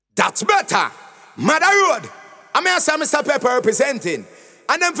That's better. Mother Road. I mean, I say Mr. Peppa representing.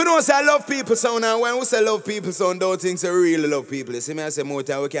 And then for know say I love people sound, and when we say love people sound, don't think say we really love people. You see me I say more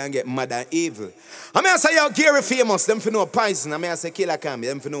time we can get mad and evil. I mean I say yo Gary famous, them for know poison. I mean I say killer can be,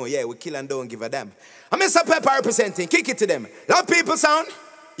 them for know, yeah, we kill and don't give a damn. And Mr. Peppa representing, kick it to them. Love people sound.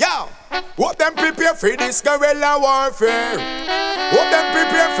 Yo, what them prepare for this guerrilla warfare? What them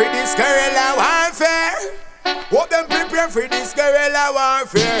prepare for this guerrilla warfare? What them prepare for this guerrilla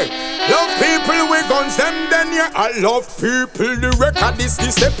warfare? Love people with guns, them then yeah. I love people, the record this,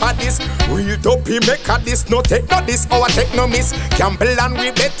 step at this. Real dopey make a this, no take no this, our take no miss. Gamble and we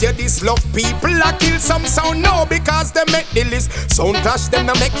bet you this. Love people, I kill some sound now because they make the list. Sound clash them,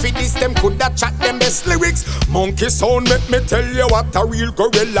 no make for this, them coulda chat them best lyrics. Monkey sound make me tell you what a real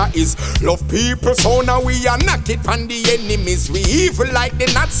gorilla is. Love people sound and we are knock it on the enemies. We evil like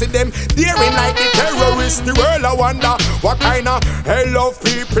the Nazi them, daring like the terrorists. The world I wonder what kind of hell of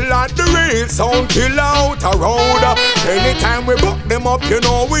people are the real sound killer out a road. Anytime we book them up, you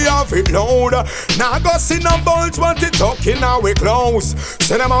know we have it loud. Now go see no bulge, but it talking now we close.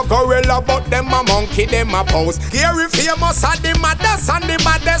 Say them a gorilla, but them a monkey, them a pose. Gary famous are the maddest and the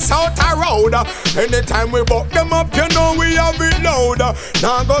baddest out a road. Anytime we book them up, you know we have it loud.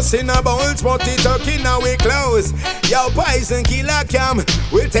 Now go see no bulge, but it talking now we close. Yo, poison killer cam,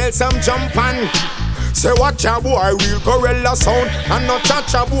 we'll tell some jump and say watch a boy, real gorilla sound. And not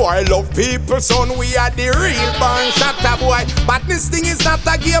touch a boy, love people son. We are the real born shatter boy. But this thing is not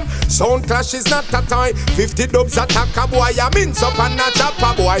a game, sound clash is not a toy. 50 dubs attack a boy, a mince up and a chop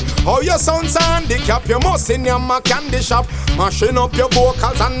a boy. How your sound's a handicap, you must in your candy shop. Mashing up your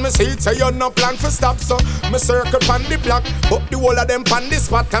vocals and me see it, say you no plan for stop. So me circle pan the block, put the whole of them pan the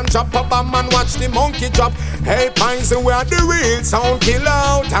spot and drop a bomb and watch the monkey drop. Hey pines, we are the real sound killer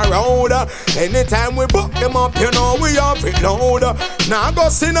out a road. Anytime we book them up, you know we have it loud. Now go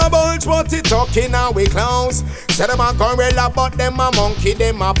see no bulge, but it talking now we clowns. Say them a gorilla, but them a monkey,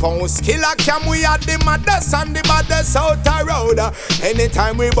 them a pounce. Killer cam, we are the maddest and the baddest out the road.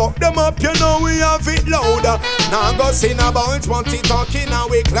 Anytime we book them up, you know we have it loud. Now go see no bulge, but it talking now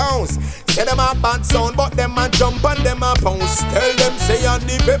we clowns. Say them a bad sound, but them a jump and them a pounce. Tell them say on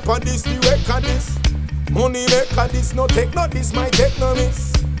the Peppa this, the record this. Money record this, no take no this, my take no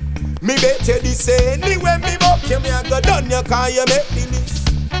miss. Me bet you this anyway, me buck you, me a go done you cause you make the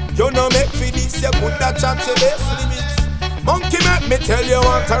list. You no make for this, you put that chat to best limits. Monkey make me tell you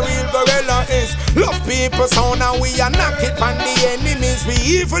what a real gorilla is. Love people sound and we are knock it on the enemies. We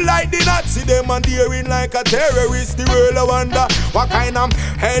evil like the Nazi them and daring like a terrorist. The world I wonder what kind of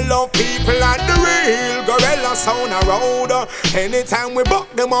hell of people are the real gorilla sound around. Anytime we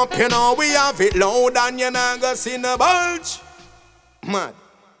buck them up, you know we have it loud and you not gonna see no bulge. Mad.